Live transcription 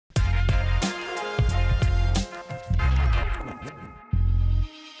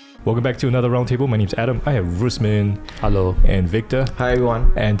Welcome back to another roundtable. My name's Adam. I have Rusmin. Hello. And Victor. Hi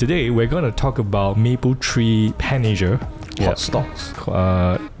everyone. And today we're going to talk about Mapletree Pan Asia hot stocks.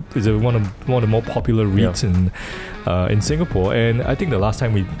 It's one of the more popular REITs in Singapore. And I think the last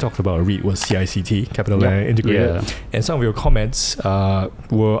time we talked about a REIT was CICT, Capital Land Integrated. And some of your comments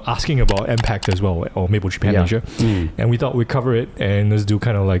were asking about MPACT as well, or Mapletree Pan Asia. And we thought we'd cover it and let's do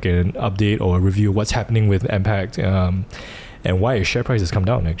kind of like an update or a review of what's happening with MPACT. And why its share price has come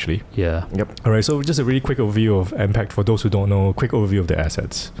down, actually. All right, so just a really quick overview of MPACT for those who don't know, quick overview of the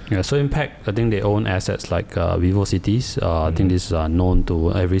assets. So MPACT, I think they own assets like VivoCities. I think this is known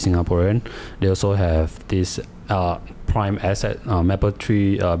to every Singaporean. They also have this prime asset,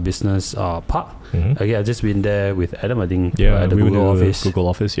 Mapletree Business Park. Okay, I've just been there with Adam, I think, at the Google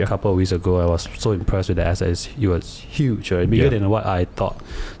office. A couple of weeks ago. I was so impressed with the assets. It was huge, right? Bigger than what I thought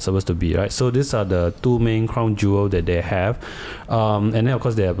supposed to be, right? So these are the two main crown jewel that they have. And then, of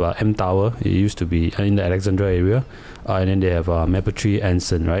course, they have M Tower. It used to be in the Alexandra area. And then they have Mapletree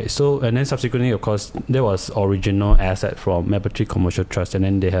Anson, right? So, and then subsequently, of course, there was original asset from Mapletree Commercial Trust, and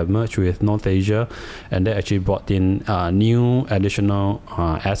then they have merged with North Asia, and they actually brought in new additional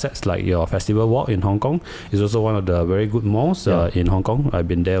assets like your Festival Walk in Hong Kong. It's also one of the very good malls in Hong Kong. I've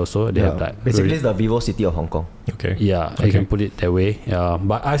been there also. They have that. Basically, it's the VivoCity of Hong Kong. Okay. Yeah, you can put it that way.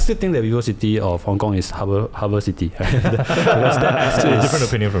 But I still think the VivoCity of Hong Kong is Harbour City. Because that a different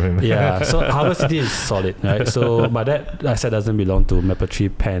opinion from him. Yeah, so Harbour City is solid, right? So, but that asset doesn't belong to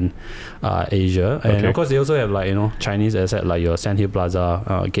Mapletree Pan Asia. And of course, they also have Chinese asset like your Sand Hill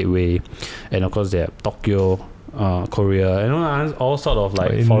Plaza, Gateway, and of course they have Tokyo, Korea, and all sort of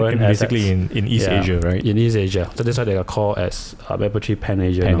foreign assets. Basically in East Asia, right? In East Asia. So that's why they are called as Mapletree Pan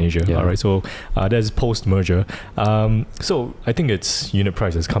Asia. Pan Asia. All right. So that's post merger. So I think its unit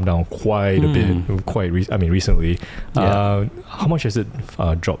price has come down quite a bit. Recently. How much has it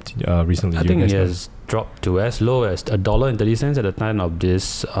dropped recently? I think it has dropped to as low as $1.30 at the time of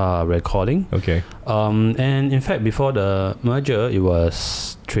this recording. Okay. And in fact, before the merger, it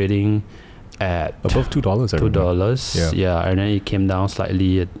was trading at above $2. $2. And then it came down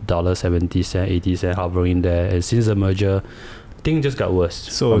slightly at $1.70, 80 cents, hovering in there. And since the merger, things just got worse.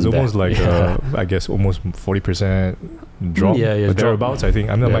 So it's almost I guess almost 40% drop. But thereabouts, I think.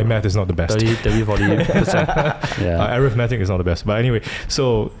 My math is not the best. 30-40%. Arithmetic is not the best. But anyway,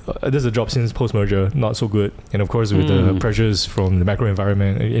 so there's a drop since post-merger, not so good. And of course, with the pressures from the macro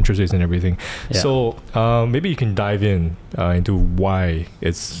environment, interest rates and everything. So maybe you can dive into why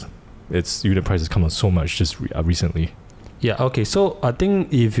its unit price has come up so much just recently. Okay. So I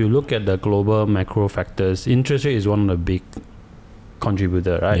think if you look at the global macro factors, interest rate is one of the big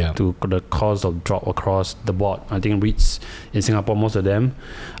contributor, right, to the cost of drop across the board. I think REITs in Singapore, most of them,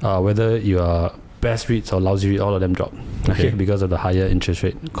 whether you are best REITs or lousy REITs, all of them drop because of the higher interest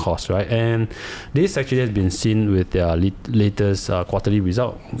rate cost, right? And this actually has been seen with their latest quarterly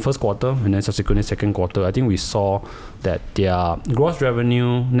result, first quarter, and then subsequently second quarter. I think we saw that their gross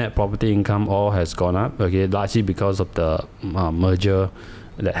revenue, net property income all has gone up, largely because of the merger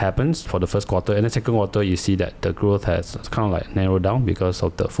that happens for the first quarter. And the second quarter, you see that the growth has kind of narrowed down because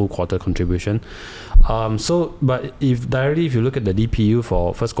of the full quarter contribution. But if you look at the DPU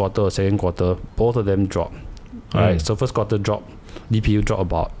for first quarter or second quarter, both of them drop. Right. So first quarter DPU dropped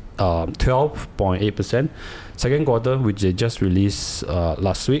about 12.8%. Second quarter, which they just released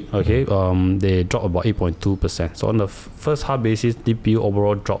last week, they dropped about 8.2%. So on the first half basis, DPU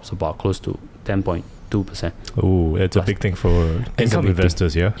overall drops about close to 10.2%. Oh, that's a big thing for income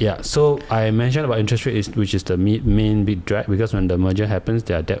investors, So I mentioned about interest rate, which is the main big drag, because when the merger happens,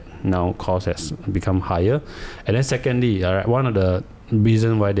 their debt now cost has become higher. And then secondly, one of the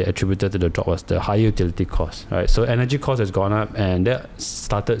reason why they attributed to the drop was the higher utility cost, right? So energy cost has gone up, and that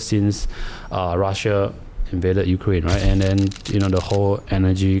started since Russia invaded Ukraine, right? And then the whole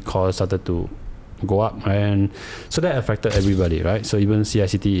energy cost started to go up, right? And so that affected everybody, right? So even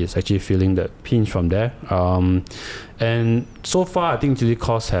CICT is actually feeling the pinch from there. And so far, I think utility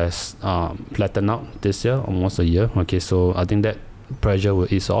cost has flattened out this year, almost a year. So I think that pressure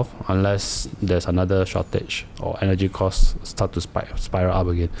will ease off unless there's another shortage or energy costs start to spiral up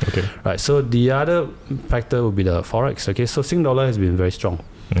again. Right. So the other factor will be the forex. So Sing dollar has been very strong.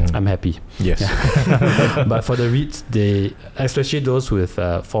 I'm happy. Yes. But for the REITs, especially those with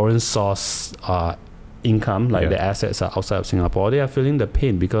foreign source income, like the assets are outside of Singapore, they are feeling the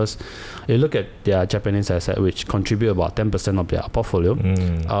pain because you look at their Japanese asset, which contribute about 10% of their portfolio.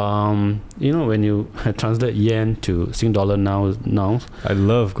 You know, when you translate yen to Sing dollar now, I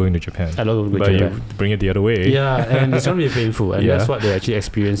love going to Japan. I love going to Japan. You bring it the other way. Yeah, and it's going to be painful, and that's what they're actually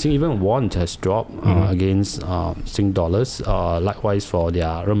experiencing. Even won has dropped against Sing dollars. Likewise for their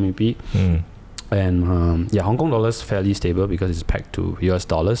renminbi. And Hong Kong dollars fairly stable because it's pegged to US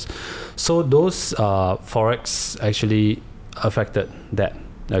dollars. So those forex actually affected that.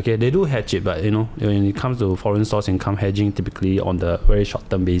 Okay, they do hedge it, but you know, when it comes to foreign source income hedging, typically on the very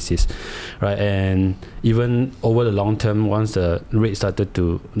short-term basis, right? And even over the long term, once the rate started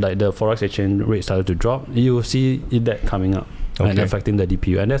to, like the forex exchange rate started to drop, you will see that coming up. And affecting the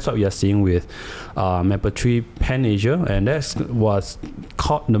DPU, and that's what we are seeing with Mapletree Pan Asia, and that's what's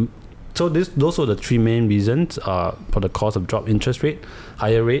caught the. So those were the three main reasons for the cause of drop: interest rate,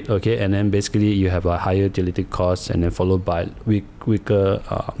 higher rate, and then basically you have a higher utility cost, and then followed by weaker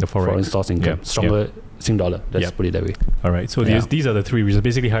foreign source income, stronger Sing dollar. Let's put it that way. All right. So these are the three reasons: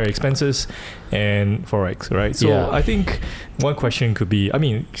 basically higher expenses and forex, right? So I think one question could be, I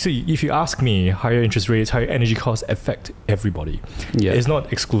mean, see, if you ask me, higher interest rates, higher energy costs affect everybody. It's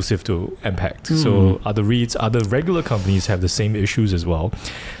not exclusive to MPACT. So other REITs, other regular companies have the same issues as well.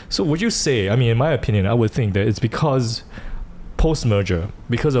 So would you say, I mean, in my opinion, I would think that it's because post-merger,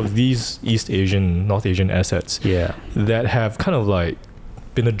 because of these East Asian, North Asian assets that have kind of like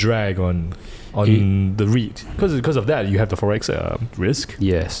been a drag on the REIT, because of that you have the forex risk.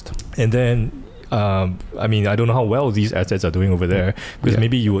 And then I mean, I don't know how well these assets are doing over there, because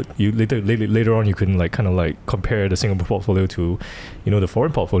maybe you later on you can like kind of like compare the Singapore portfolio to, you know, the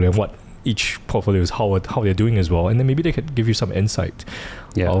foreign portfolio and what each portfolio is, how they're doing as well, and then maybe they could give you some insight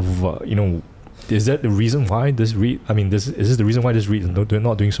of you know, is that the reason why this REIT, I mean, is this the reason why this REIT is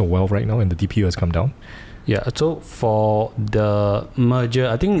not doing so well right now and the DPU has come down? So for the merger,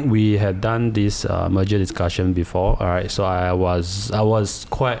 I think we had done this merger discussion before. All right, so I was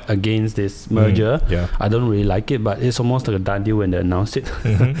quite against this merger. I don't really like it, but it's almost like a done deal when they announced it.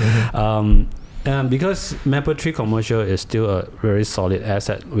 Because Mapletree Commercial is still a very solid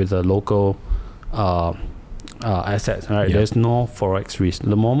asset with a local assets. Right, there's no forex risk.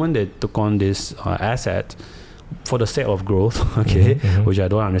 The moment they took on this asset, for the sake of growth, which I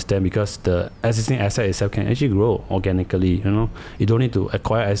don't understand, because the existing asset itself can actually grow organically. You know, you don't need to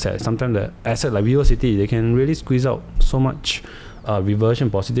acquire assets. Sometimes the asset like VivoCity, they can really squeeze out so much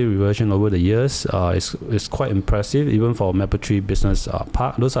positive reversion over the years. It's quite impressive, even for Mapletree Business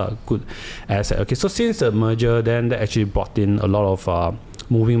Park. Those are good assets. So since the merger, then they actually brought in a lot of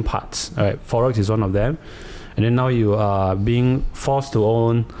moving parts. All right, forex is one of them, and then now you are being forced to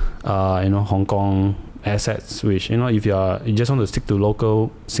own, you know, Hong Kong assets, which, you know, if you just want to stick to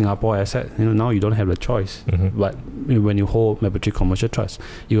local Singapore asset, you know, now you don't have the choice. But when you hold Mapletree Commercial Trust,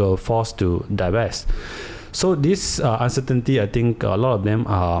 you are forced to divest. So this uncertainty, I think a lot of them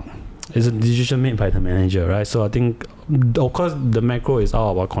is a decision made by the manager, right? So I think, of course, the macro is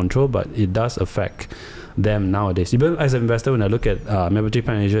out of our control, but it does affect them nowadays. Even as an investor, when I look at Mapletree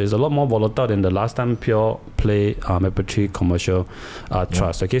Pan Asia, is a lot more volatile than the last time pure play Mapletree Commercial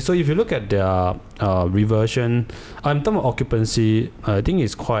Trust. So if you look at their reversion in terms of occupancy, I think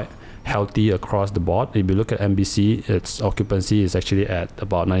it's quite healthy across the board. If you look at MBC, its occupancy is actually at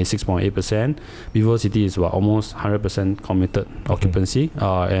about 96.8%. VivoCity is about almost 100% committed occupancy,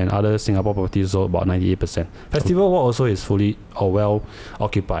 and other Singapore properties also about 98%. Festival Walk also is fully or well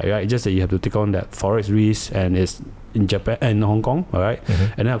occupied, right? Just that you have to take on that forex risk, and it's in Japan and Hong Kong, all right?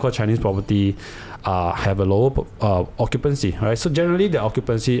 And then of course Chinese property have a lower occupancy, right? So generally the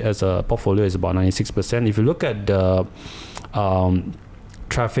occupancy as a portfolio is about 96%. If you look at the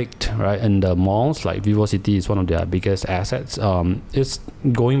traffic, right, and the malls, like VivoCity is one of their biggest assets. It's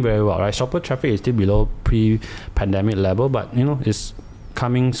going very well, right? Shopper traffic is still below pre-pandemic level, but you know, it's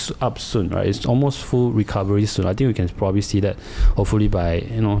coming up soon, right? It's almost full recovery soon. I think we can probably see that hopefully by,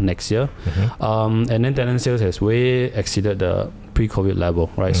 you know, next year. And then tenant sales has way exceeded the pre-COVID level,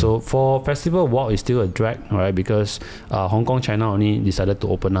 right? So for Festival Walk, it's still a drag, right? Because Hong Kong, China only decided to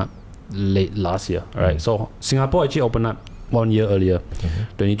open up late last year, right? So Singapore actually opened up 1 year earlier,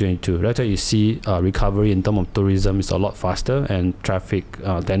 2022. That's why you see recovery in terms of tourism is a lot faster, and traffic,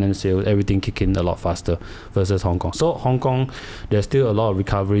 tenant sales, everything kick in a lot faster versus Hong Kong. So Hong Kong, there's still a lot of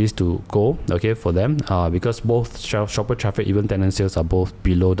recoveries to go, for them, because both shopper traffic, even tenant sales are both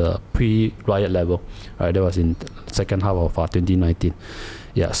below the pre-riot level, right? That was in second half of 2019.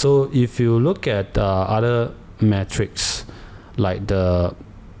 So if you look at other metrics like the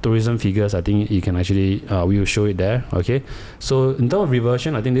tourism figures, I think you can actually we will show it there. Okay, so in terms of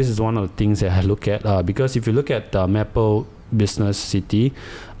reversion, I think this is one of the things that I look at, because if you look at Maple Business City,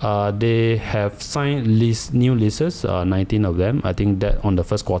 they have signed new leases, 19 of them. I think that on the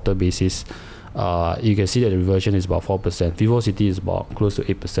first quarter basis, you can see that the reversion is about 4%. Vivo City is about close to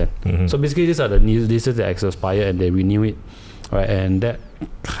 8%. So basically, these are the new leases that expire and they renew it, right? And that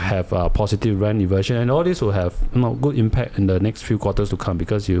have a positive rent reversion, and all this will have good impact in the next few quarters to come,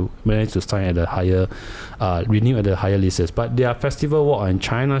 because you manage to sign at a higher, renew at the higher leases. But their festival walk in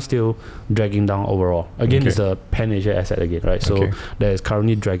China still dragging down overall. Again, it's a pan-Asia asset again, right? So that is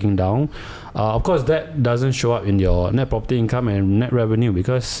currently dragging down. Of course, that doesn't show up in your net property income and net revenue,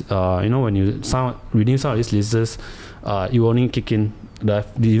 because when you renew some of these leases, you only kick in. The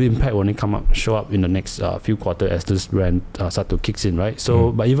impact will only show up in the next few quarters as this rent start to kicks in, right?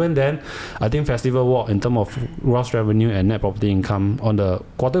 So, but even then, I think Festival Walk in terms of gross revenue and net property income on the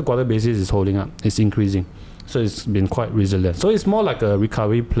quarter basis is holding up. It's increasing, so it's been quite resilient. So it's more like a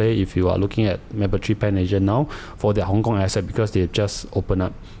recovery play if you are looking at Mapletree Pan Asia now for their Hong Kong asset, because they've just opened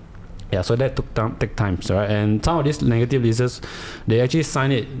up. Yeah, so that take time, right? And some of these negative leases, they actually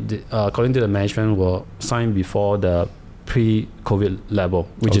signed it according to the management, were signed before the pre-COVID level,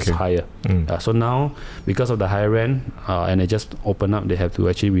 which is higher. So now, because of the higher rent, and they just open up, they have to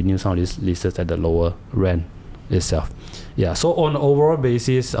actually renew some of these leases at the lower rent itself. Yeah, so on an overall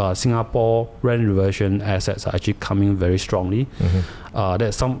basis, Singapore rent reversion assets are actually coming very strongly.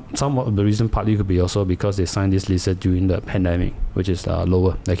 That's some of the reason partly could be also because they signed this leases during the pandemic, which is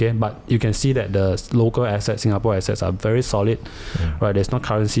lower. Okay, but you can see that the local assets, Singapore assets, are very solid. Right, there's no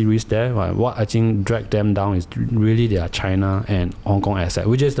currency risk there. Right? What I think dragged them down is really their China and Hong Kong asset,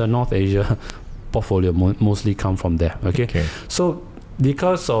 which is the North Asia portfolio mostly come from there. Okay. So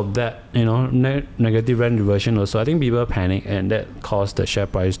because of that, negative rent reversion also, I think people panic, and that caused the share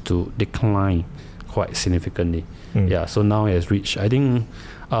price to decline quite significantly. Yeah, so now it has reached, I think,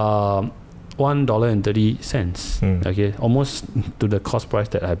 $1.30. Okay, almost to the cost price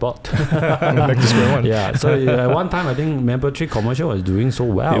that I bought. Back to square one. Yeah, so at one time I think Mapletree Commercial was doing so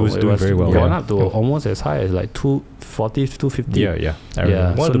well. It was doing very well. Gone up to almost as high as like 240, 250. Yeah.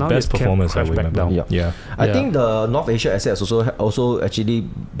 One of the best performers I remember. I think the North Asia assets also actually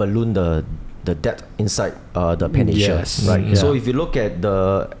ballooned the debt inside the Pan Asia, right? So if you look at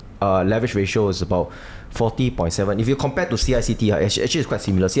the leverage ratio, is about 40.7. If you compare to CICT, actually it's quite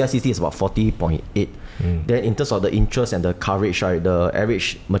similar. CICT is about 40.8. Then in terms of the interest and the coverage, right, the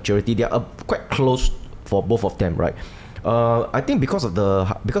average maturity, they are quite close for both of them, right? I think because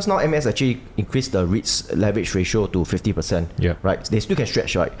now MS actually increased the REITs leverage ratio to 50%, right? They still can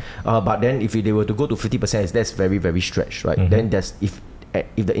stretch, right? But then if they were to go to 50%, that's very, very stretched, right? Then if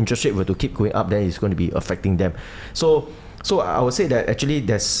the interest rate were to keep going up, then it's going to be affecting them. So I would say that actually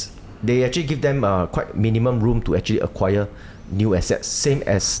they actually give them quite minimum room to actually acquire new assets, same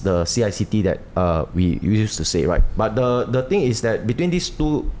as the CICT that we used to say, right? But the thing is that between these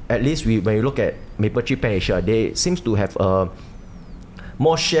two, at least when you look at Mapletree Pan Asia, they seems to have a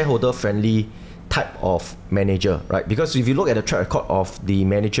more shareholder friendly type of manager, right? Because if you look at the track record of the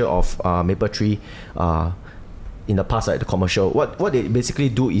manager of Mapletree in the past, like the commercial, what they basically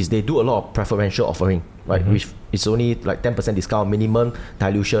do is they do a lot of preferential offering, right? Which is only like 10% discount, minimum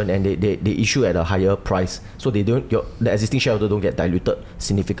dilution, and they issue at a higher price, so the existing shareholder don't get diluted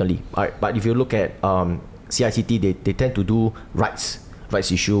significantly. All right, but if you look at CICT, they tend to do rights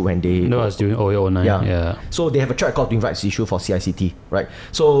issue when they was during 0809. Yeah. So they have a track record doing rights issue for CICT, right?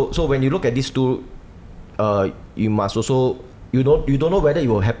 So when you look at these two, you must also you don't know whether it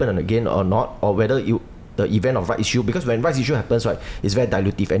will happen again or not, or whether the event of right issue, because when rights issue happens, right, it's very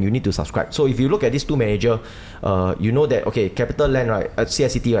dilutive and you need to subscribe. So if you look at these two manager, you know that Capital Land, right, at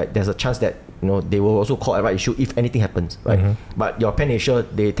CICT, right, there's a chance that they will also call a right issue if anything happens, right? But your Pan Asia,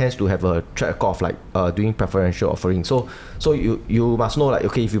 they tends to have a track record of like doing preferential offering. So you must know, like,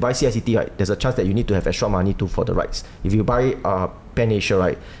 okay, if you buy CICT, right, there's a chance that you need to have extra money for the rights. If you buy Pan Asia,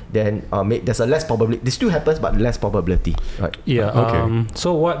 right, then there's a less probability. This still happens, but less probability, right? Yeah.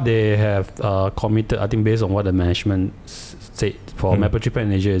 So what they have committed, I think, based on what the management said for Mapletree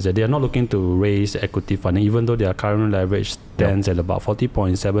Pan Asia, is that they are not looking to raise equity funding, even though their current leverage stands at about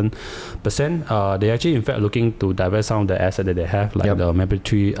 40.7%. They actually, in fact, looking to divest some of the assets that they have, like the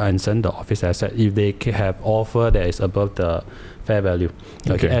Mapletree Anson, the office asset, if they have offer that is above the fair value,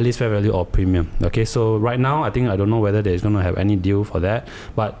 at least fair value or premium. So right now, I don't know whether there's going to have any deal for that,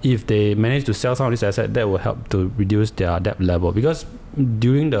 but if they manage to sell some of this asset, that will help to reduce their debt level, because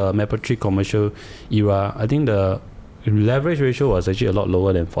during the Mapletree commercial era, I think the leverage ratio was actually a lot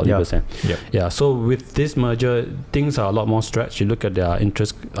lower than 40%. Yeah. So with this merger, things are a lot more stretched. You look at their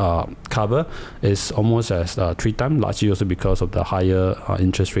interest cover is almost as 3 times, largely also because of the higher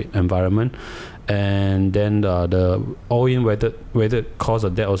interest rate environment. And then the all-in weighted cost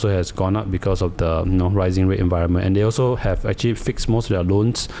of debt also has gone up because of the rising rate environment. And they also have actually fixed most of their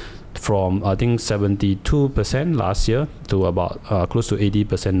loans from I think 72% last year to about close to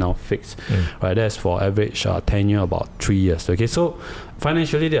 80% now fixed. Right, that's for average tenure about 3 years. Okay, so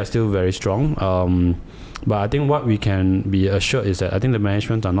financially they are still very strong. But I think what we can be assured is that I think the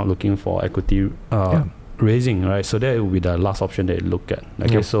management are not looking for equity raising, right? So that will be the last option they look at.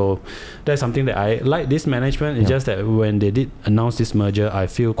 Okay, so that's something that I like this management. It's just that when they did announce this merger, I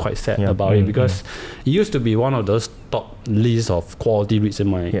feel quite sad about it, because it used to be one of those top lists of quality REITs in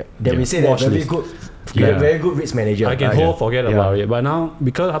my Then we say that very good, very good REITs manager. I can forget about it. But now,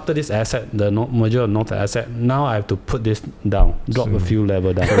 because after this asset, the merger of North asset, now I have to put this down, drop a few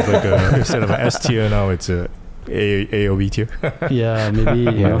level down. It's like instead of an S tier, now it's a AOB tier. Maybe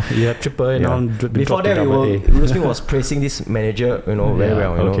you have triple A now. Before that, Rusmin was praising this manager, very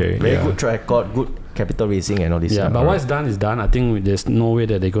well. Very good track record, good capital raising and all this. But what's done is done. I think there's no way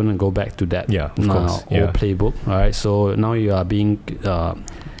that they're going to go back to that. Old playbook. All right. So now you are being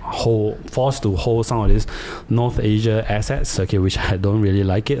forced to hold some of these North Asia assets, which I don't really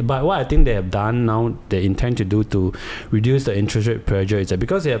like it. But what I think they have done now, they intend to do to reduce the interest rate pressure is that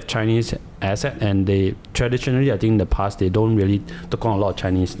because they have Chinese asset, and they traditionally, I think in the past, they don't really took on a lot of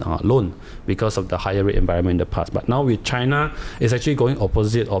Chinese loan because of the higher rate environment in the past. But now with China, it's actually going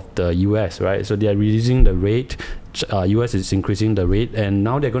opposite of the US, right? So they are reducing the rate. US is increasing the rate, and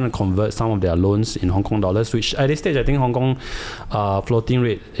now they're going to convert some of their loans in Hong Kong dollars, which at this stage I think Hong Kong floating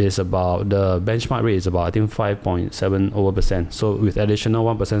rate is about, the benchmark rate is about I think 5.7%. So with additional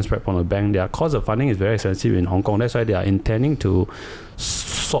 1% spread from the bank, their cost of funding is very expensive in Hong Kong. That's why they are intending to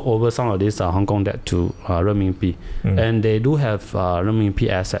swap over some of this Hong Kong debt to renminbi, and they do have renminbi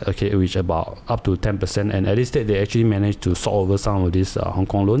asset, which about up to 10%, and at this stage they actually managed to swap over some of these Hong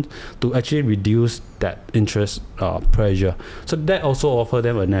Kong loans to actually reduce that interest pressure. So that also offer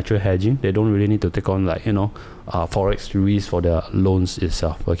them a natural hedging. They don't really need to take on forex risk for their loans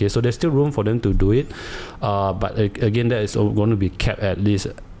itself. Okay, so there's still room for them to do it, but again, that is going to be capped at least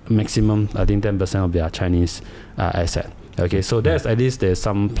maximum I think 10% of their Chinese asset. Okay, so that's at least there's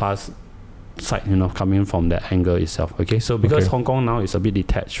some plus side coming from that angle itself. Okay, so because Hong Kong now is a bit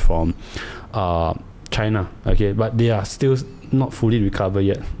detached from China, but they are still not fully recovered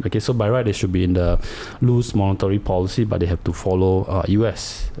yet. Okay, so by right they should be in the loose monetary policy, but they have to follow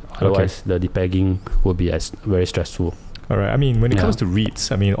US. Otherwise the depegging will be very stressful. All right. I mean, when it comes to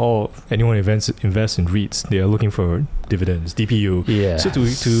REITs, I mean, anyone invest in REITs, they are looking for dividends, DPU. So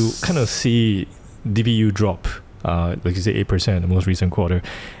to kind of see DPU drop, like you say, 8% in the most recent quarter,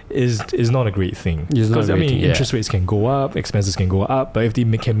 is not a great thing. Because interest rates can go up, expenses can go up, but if they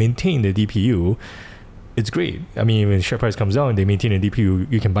can maintain the DPU, it's great. I mean, when the share price comes down, they maintain the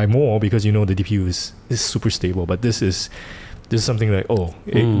DPU, you can buy more because the DPU is super stable. But this is something like,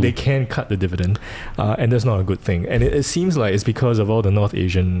 they can cut the dividend, and that's not a good thing. And it seems like it's because of all the North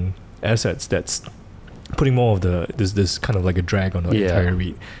Asian assets that's putting more of this kind of like a drag on the entire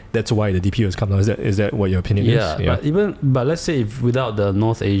REIT. That's why the DPU has come down. Is that what your opinion is? But let's say if without the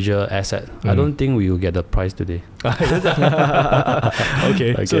North Asia asset, I don't think we will get the price today. So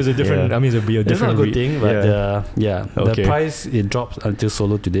it's a different. I mean, it'll be a different. It's not a good thing, but the price it dropped until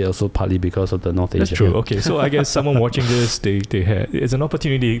solo today, also partly because of the North Asia. That's true. Okay, so I guess someone watching this, it's an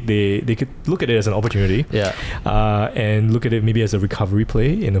opportunity. They could look at it as an opportunity. And look at it maybe as a recovery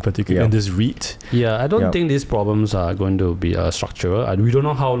play in a particular in this REIT. I don't think these problems are going to be structural. We don't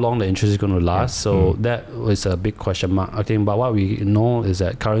know how long the interest is going to last, so that is a big question mark. I think, but what we know is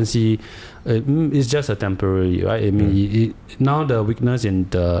that currency is just a temporary, right? I mean, now the weakness in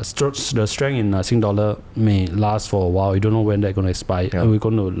the strength in Sing dollar may last for a while. You don't know when they're going to expire. We're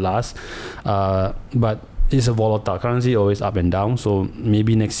going to last, but it's a volatile currency, always up and down. So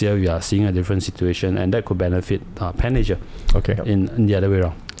maybe next year we are seeing a different situation, and that could benefit Pan Asia. In the other way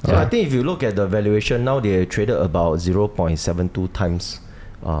around. So I think if you look at the valuation now, they traded about 0.72 times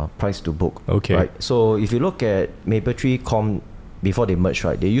price to book. Right. So if you look at Mapletree before they merged,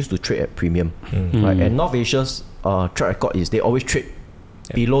 right, they used to trade at premium, right? And North Asia's track record is they always trade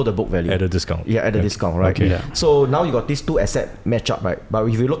below the book value at a discount. At a discount, right? So now you got these two asset match up, right? But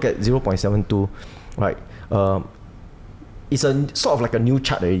if you look at 0.72, right, it's a sort of like a new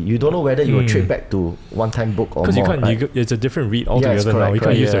chart. You don't know whether you will trade back to one-time book or more. Because you can't. It's a different REIT altogether now. You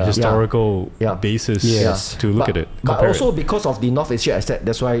can't use the historical basis to look at it. But also because of the North Asia asset,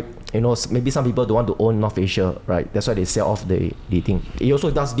 that's why maybe some people don't want to own North Asia, right? That's why they sell off the thing. It also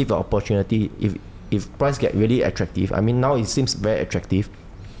does give an opportunity if price get really attractive. I mean, now it seems very attractive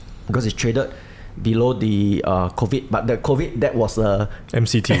because it's traded below the COVID, but the COVID that was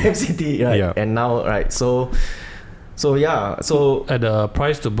MCT, right? Yeah. And now, right, so at the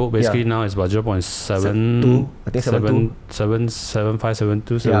price to book basically now is about 0.72, I think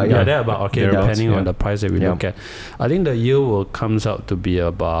 7.7572. So they're about depending on the price that we look at. I think the yield will comes out to be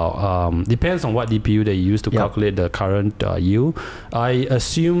about depends on what DPU they use to calculate the current yield. I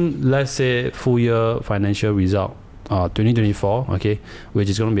assume, let's say, full year financial result 2024, okay, which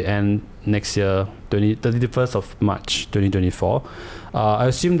is going to be end next year, 31st of March 2024. I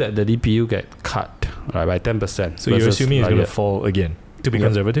assume that the DPU get cut by 10%. So you're assuming it's going to fall again to be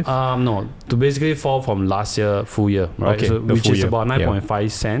conservative? No, to basically fall from last year full year, right? Okay, so which is about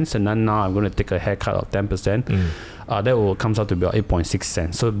 9.5 cents, and then now I'm going to take a haircut of 10%. That will comes out to be about 8.6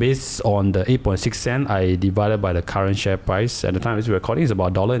 cents. So based on the 8.6 cents, I divided by the current share price at the time of this recording is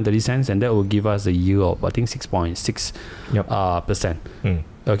about $1.30, and that will give us a yield of I think 6.6 percent.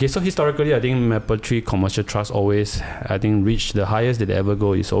 Okay, so historically, I think Mapletree Commercial Trust always, I think, reached the highest that they ever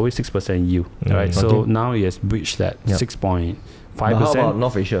go is always 6% yield, right? So now it has breached that 6.5%. How about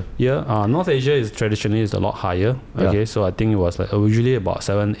North Asia? Yeah, North Asia is traditionally a lot higher. Okay, so I think it was like usually about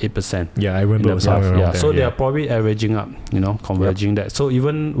 7-8%. Yeah, I remember. So they are probably averaging up, converging that. So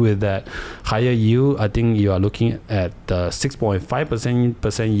even with that higher yield, I think you are looking at the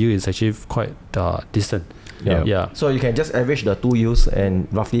 6.5% yield is actually quite decent. Yeah. So you can just average the two yields and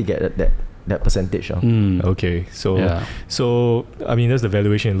roughly get that percentage. Okay, so I mean that's the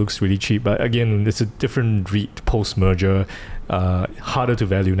valuation. It looks really cheap, but again, it's a different REIT post merger, harder to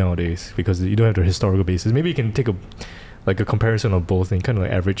value nowadays because you don't have the historical basis. Maybe you can take a comparison of both and kind of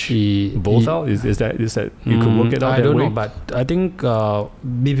average both out. Is that you could work it out? I don't know, but I think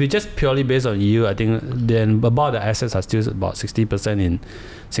if you just purely based on yield, I think then about the assets are still about 60% in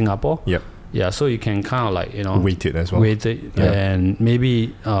Singapore. Yep. Yeah, so you can kind of weight it as well. And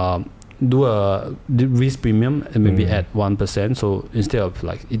maybe do a risk premium and maybe add 1%. So instead of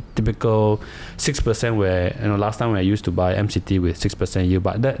like typical 6% where last time I used to buy MCT with 6% yield,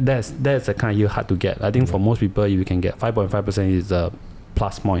 but that's the kind of yield hard to get. I think for most people, if you can get 5.5% is a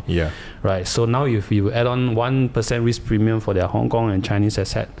plus point. Yeah. Right. So now if you add on 1% risk premium for their Hong Kong and Chinese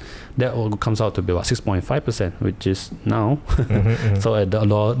asset, that all comes out to be about 6.5%, which is now so at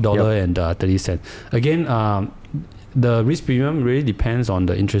 $1.30. Again, the risk premium really depends on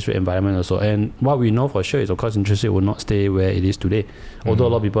the interest rate environment also. And what we know for sure is, of course, interest rate will not stay where it is today. Although a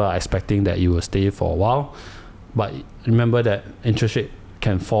lot of people are expecting that it will stay for a while. But remember that interest rate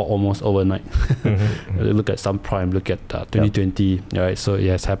can fall almost overnight. Look at some prime, look at 2020, right? So it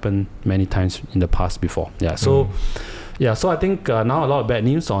has happened many times in the past before. Yeah. So so I think now a lot of bad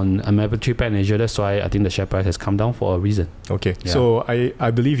news on Mapletree PACT in Asia. That's why I think the share price has come down for a reason. Okay. Yeah. So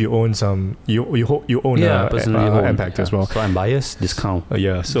I believe you own some. You own MPACT as well. So I'm biased. Discount.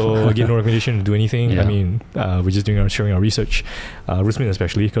 So again, no recommendation to do anything. I mean, we're just sharing our research. Rusmin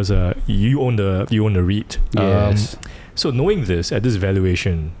especially because you own the REIT. Yes. So knowing this at this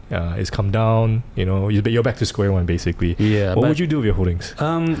valuation, it's come down. You're back to square one basically. Yeah. What would you do with your holdings?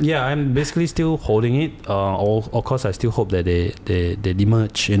 I'm basically still holding it. Of course, I still hope that they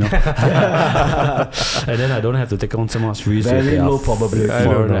demerge. And then I don't have to take on so much risk. Very low probability.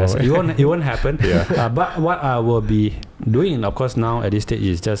 It won't happen. But what I will be doing, of course, now at this stage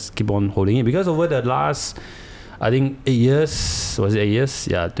is just keep on holding it because over the last, I think 8 years, was it 8 years?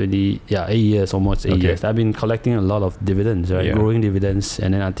 8 years, almost 8 years. I've been collecting a lot of dividends, right? Growing dividends,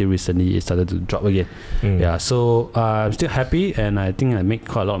 and then until recently it started to drop again. So I'm still happy, and I think I make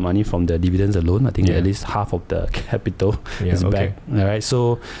quite a lot of money from the dividends alone. I think at least half of the capital is back. All right.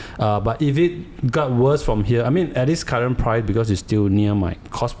 So, but if it got worse from here, I mean, at this current price, because it's still near my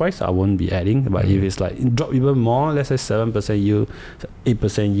cost price, I won't be adding. But if it's like drop even more, let's say 7% yield,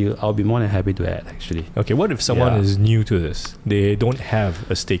 8% yield, I'll be more than happy to add actually. Okay. What if someone is new to this, they don't have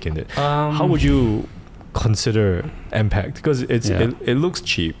a stake in it, how would you consider MPACT? Because it looks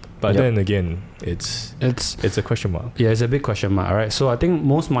cheap, but then again it's a question mark. It's a big question mark. All right, so I think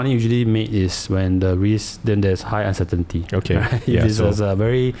most money usually made is when the risk, then there's high uncertainty. Right? If there's a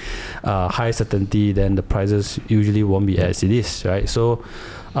very high certainty, then the prices usually won't be as it is, right? So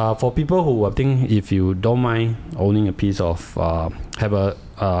for people who, I think, if you don't mind owning a piece of have a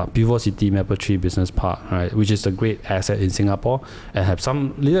City Mapletree Business Park, right, which is a great asset in Singapore, and have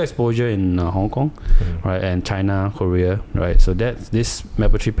some little exposure in Hong Kong, right, and China, Korea, right. So that this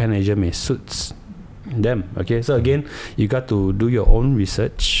Mapletree Pan Asia may suits them. Okay, so again, you got to do your own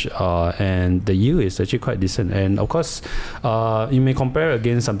research, and the yield is actually quite decent. And of course, you may compare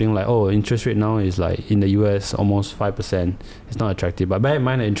against something like, oh, interest rate now is like in the US almost 5%. It's not attractive, but bear in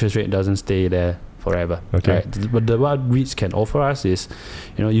mind the interest rate doesn't stay there forever. Okay. Right? But what REITs can offer us is,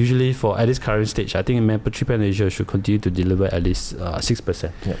 usually for at this current stage, I think Mapletree Pan Asia should continue to deliver at least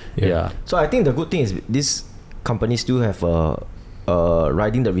 6%. Yeah. So I think the good thing is these companies still have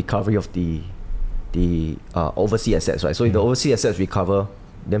riding the recovery of the overseas assets, right? So if the overseas assets recover,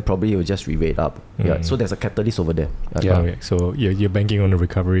 then probably you'll just re-rate up. Yeah. So there's a catalyst over there. Okay. So you're banking on the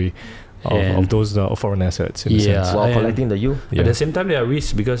recovery of those foreign assets in a sense. While collecting the yield. At the same time, there are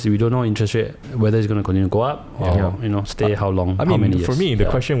risks because we don't know interest rate whether it's going to continue to go up or stay how long. I mean, how many years. For me, the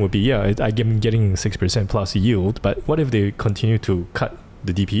question would be, I'm getting 6% plus yield, but what if they continue to cut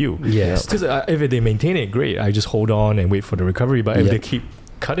the DPU? Yes. Because if they maintain it, great. I just hold on and wait for the recovery. But if they keep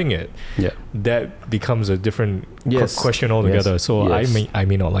cutting it, that becomes a different question altogether. So I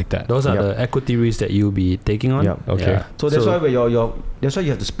may not like that. Those are the equity risks that you'll be taking on. Okay. So that's why that's why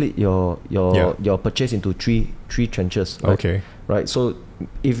you have to split your purchase into three tranches. Right? Okay. Right. So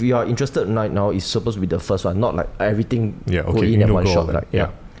if you are interested right now, it's supposed to be the first one, not like everything go in you at one go shot. Right?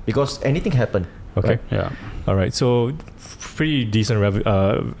 Because anything happen. Okay. Right? Yeah. All right. So pretty decent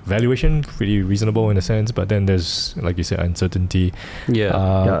valuation, pretty reasonable in a sense, but then there's, like you said, uncertainty.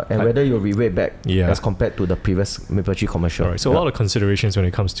 And whether you'll re-rate back as compared to the previous Mapletree commercial. All right. So a lot of considerations when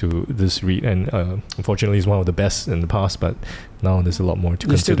it comes to this REIT, and unfortunately, it's one of the best in the past, but now there's a lot more to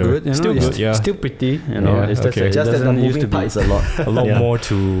consider. Still good, still pretty. It's just that the moving part is a lot more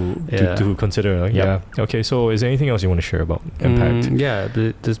to consider. Okay. So is there anything else you want to share about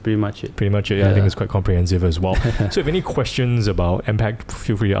MPACT? That's pretty much it. Pretty much it. I think it's quite comprehensive as well. So if any questions about MPACT,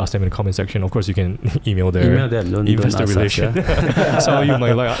 feel free to ask them in the comment section. Of course, you can email them. Don't investor relation. So you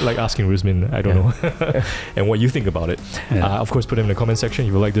might like asking Rusmin. I don't know, and what you think about it. Of course, put them in the comment section.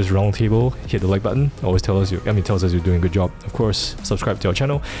 If you like this roundtable, hit the like button. Always tells us you're doing a good job. Of course, subscribe to our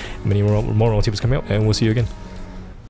channel. Many more roundtables coming out, and we'll see you again.